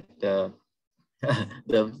call that, the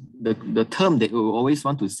term that we always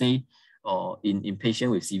want to say or in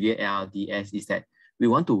patient with severe ARDS is that we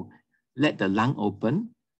want to let the lung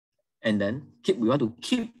open, and then we want to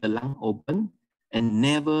keep the lung open and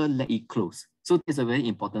never let it close. So it's a very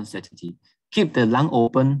important strategy. Keep the lung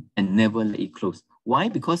open and never let it close. Why?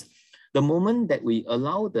 Because the moment that we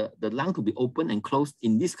allow the lung to be open and closed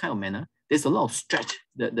in this kind of manner, there's a lot of stretch,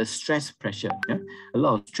 the stress pressure, yeah? A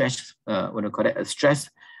lot of stretch, what do you call it?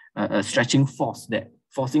 A stretching force that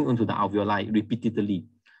forcing into the alveoli repeatedly.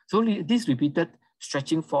 So this repeated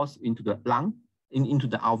stretching force into the lung, into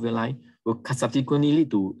the alveoli will subsequently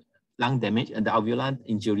lead to lung damage and the alveolar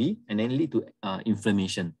injury, and then lead to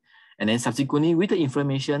inflammation. And then subsequently with the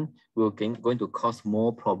inflammation, we're going to cause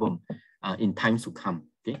more problem in times to come.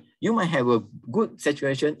 Okay, you might have a good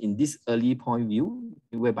situation in this early point view,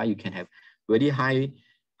 whereby you can have very high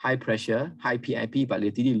pressure, high PIP, but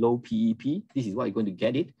relatively low PEP. This is what you're going to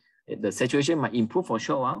get it. The situation might improve for a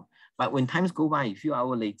short while, but when times go by, a few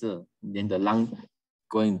hours later, then the lung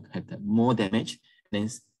going to have more damage, then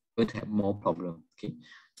it's going to have more problem. Okay,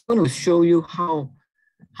 I'm going to show you how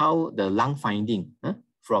the lung finding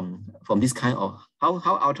from this kind of how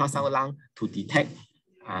ultrasound lung to detect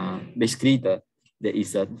basically there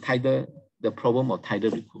is a the problem of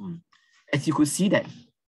tidal recruitment. As you could see that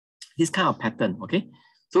this kind of pattern, okay?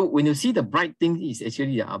 So when you see the bright thing is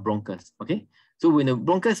actually the bronchus, okay? So when the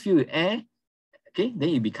bronchus fill with air, okay, then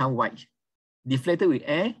it become white. Deflated with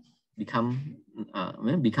air, become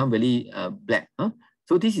very black.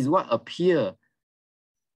 So this is what appear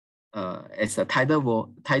as a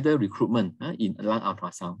tidal recruitment in lung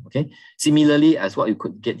ultrasound. Okay, similarly as what you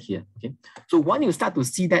could get here. Okay, so when you start to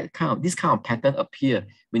see this kind of pattern appear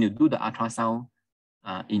when you do the ultrasound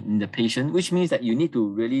in the patient, which means that you need to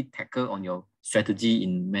really tackle on your strategy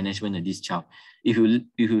in management of this child. If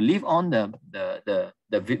you leave on the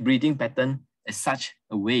breathing pattern as such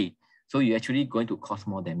a way, so you're actually going to cause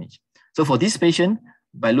more damage. So for this patient,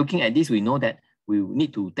 by looking at this, we know that we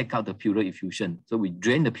need to take out the pleural effusion. So we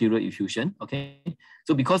drain the pleural effusion, okay?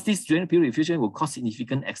 So because this drain pleural effusion will cause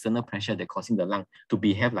significant external pressure that causing the lung to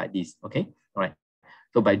behave like this, okay? All right.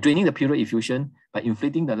 So by draining the pleural effusion, by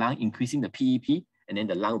inflating the lung, increasing the PEP, and then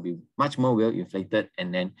the lung will be much more well inflated,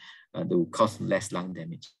 and then they will cause less lung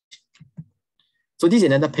damage. So this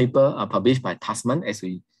is another paper published by Tasman, as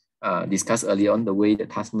we discussed earlier on, the way that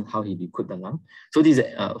Tasman, how he recruit the lung. So this is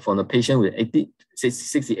from a patient with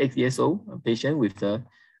 68 years old, a patient with the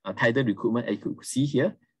tidal recruitment, as you could see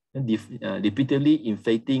here, repeatedly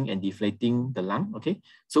inflating and deflating the lung, okay?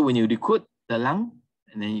 So when you recruit the lung,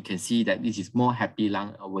 and then you can see that this is more happy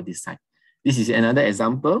lung over this side. This is another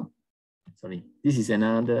example. Sorry, this is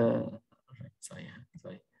another, sorry.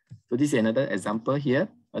 So this is another example here,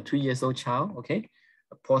 a 2-year-old child, okay?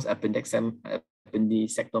 A post-appendectomy,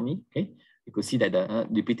 okay? You could see that the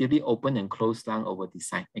repeatedly open and closed lung over this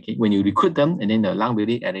side, okay? When you recruit them and then the lung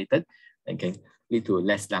really aerated, it can lead to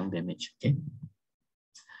less lung damage, okay?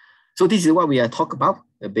 So this is what we are talking about,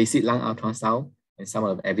 the basic lung ultrasound and some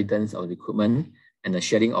of the evidence of recruitment and the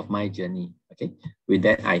sharing of my journey, okay? With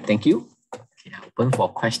that, I thank you. Okay, I open for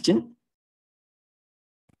question.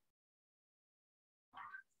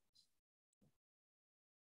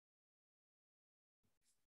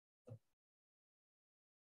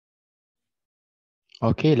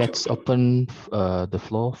 Okay, let's open the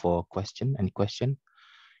floor for question. Any question?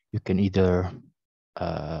 You can either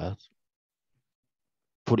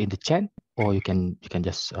put in the chat, or you can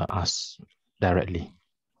just ask directly.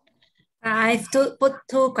 I've put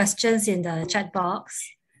 2 questions in the chat box.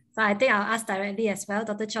 So I think I'll ask directly as well,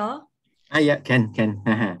 Dr. Chor. Yeah, can.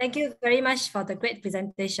 Thank you very much for the great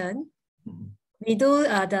presentation. We do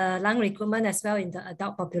the lung recruitment as well in the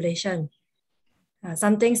adult population.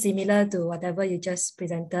 Something similar to whatever you just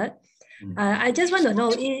presented. I just want to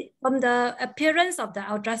know, from the appearance of the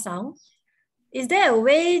ultrasound, is there a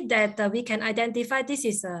way that we can identify this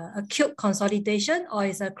is an acute consolidation or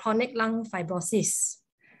is a chronic lung fibrosis?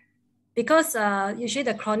 Because usually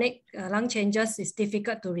the chronic lung changes is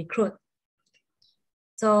difficult to recruit.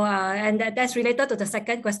 So, and that's related to the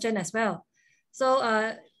second question as well. So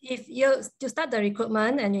if you start the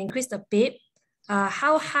recruitment and you increase the PEP,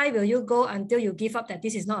 how high will you go until you give up that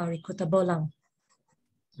this is not a recruitable lung?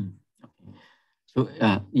 So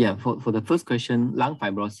yeah, for the first question, lung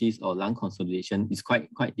fibrosis or lung consolidation is quite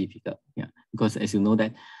difficult. Yeah, because as you know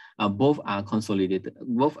that both are consolidated,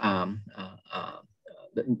 both are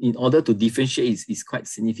in order to differentiate is quite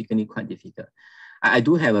significantly quite difficult. I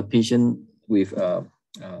do have a patient with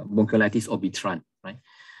bronchiolitis obliterans, right?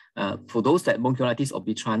 For those that bronchiolitis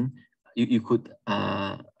obliterans, you could,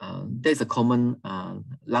 there's a common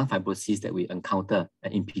lung fibrosis that we encounter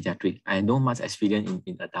in pediatric. I know much experience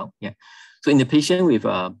in adult, yeah. So in the patient with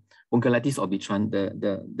bronchiolitis obliterans,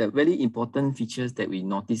 the very important features that we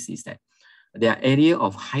notice is that there are area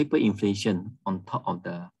of hyperinflation on top of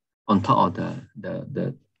the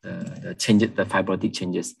changes, the fibrotic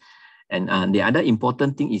changes. And the other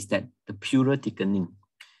important thing is that the pleural thickening.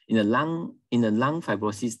 In the lung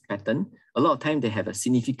fibrosis pattern, a lot of time they have a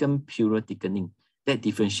significant pleural thickening that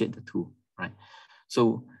differentiate the two, right?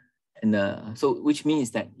 So, so which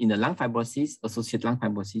means that in the lung fibrosis, associated lung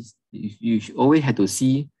fibrosis, you always have to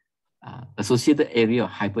see associated area of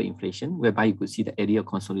hyperinflation, whereby you could see the area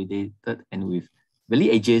consolidated and with very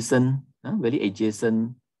adjacent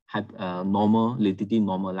normal, relatively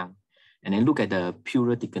normal lung. And then look at the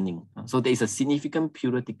pleural thickening. So there is a significant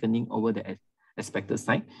pleural thickening over the expected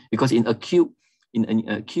site, because in acute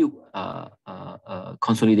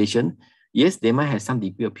consolidation, yes, they might have some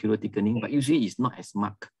degree of pleural thickening, but usually it's not as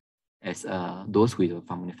marked as those with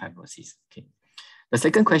pulmonary fibrosis. Okay. The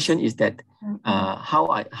second question is that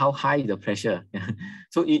how high the pressure?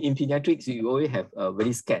 So in pediatrics, you always have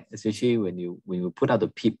very scared, especially when you put out the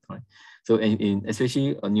PEEP, right? So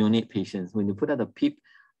especially neonate patients, when you put out the PEEP,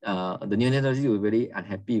 the neonatologists were very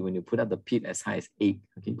unhappy when you put out the PEEP as high as 8,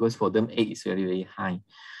 okay, because for them 8 is very, very high.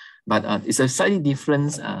 But it's a slightly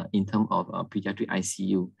difference in terms of pediatric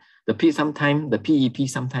ICU. The PEEP sometimes, the PEP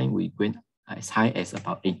sometimes we went as high as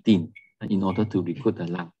about 18 in order to recruit the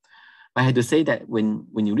lung. I had to say that when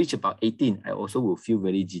you reach about 18, I also will feel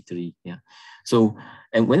very jittery. Yeah. So,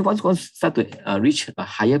 and when once start to reach a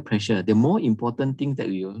higher pressure, the more important thing that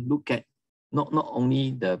we look at, not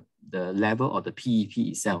only the level of the PEP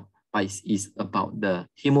itself, but it's about the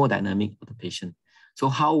hemodynamic of the patient. So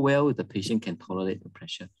how well the patient can tolerate the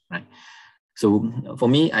pressure, right? So for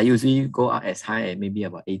me, I usually go out as high as maybe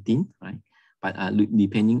about 18, right? But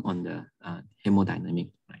depending on the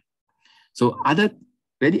hemodynamic, right? So another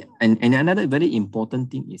very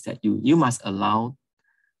important thing is that you must allow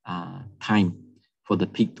time for the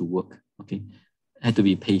pig to work. Okay, have to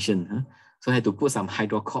be patient. Huh? So have to put some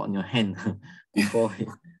hydrocord on your hand before,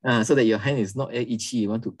 so that your hand is not itchy. You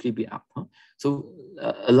want to clip it up. Huh? So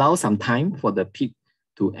allow some time for the pig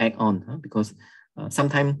to act on, huh? Because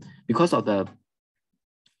sometimes in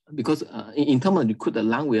terms of recruit the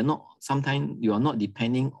lung, sometimes you are not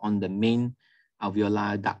depending on the main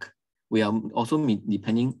alveolar duct. We are also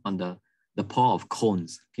depending on the pore of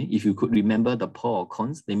cones. Okay? If you could remember the pore of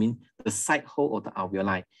cones, they mean the side hole of the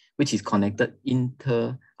alveoli, which is connected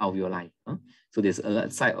inter-alveoli. Huh? So there's a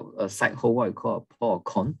side hole, what we call a pore of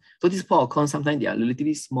cone. So this pore of cone, sometimes they are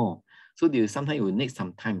relatively small. So sometimes it will need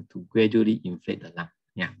some time to gradually inflate the lung.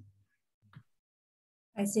 Yeah.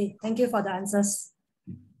 I see. Thank you for the answers.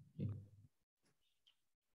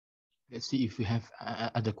 Let's see if we have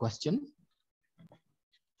other question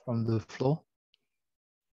from the floor.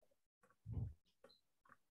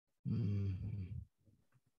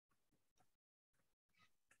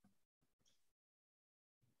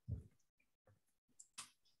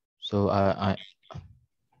 So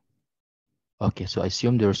okay, so I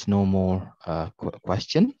assume there's no more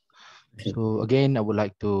question. Okay. So again, I would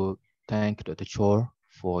like to thank Dr. Chor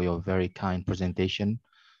for your very kind presentation.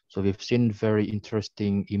 So we've seen very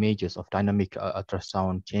interesting images of dynamic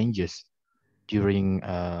ultrasound changes during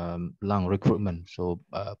lung recruitment. So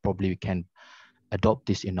probably we can adopt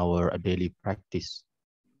this in our daily practice.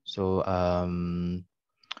 So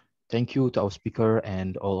thank you to our speaker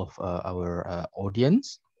and all of our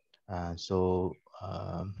audience. So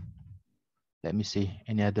let me see,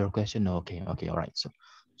 any other question? Okay, all right.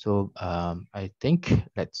 So I think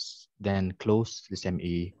let's then close this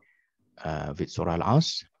ME with Soral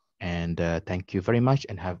As. And thank you very much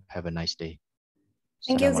and have a nice day.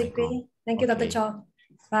 Thank you, Zikri. Thank you, Dr. Chor.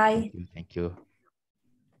 Bye. Thank you.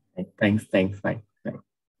 Thanks. Bye.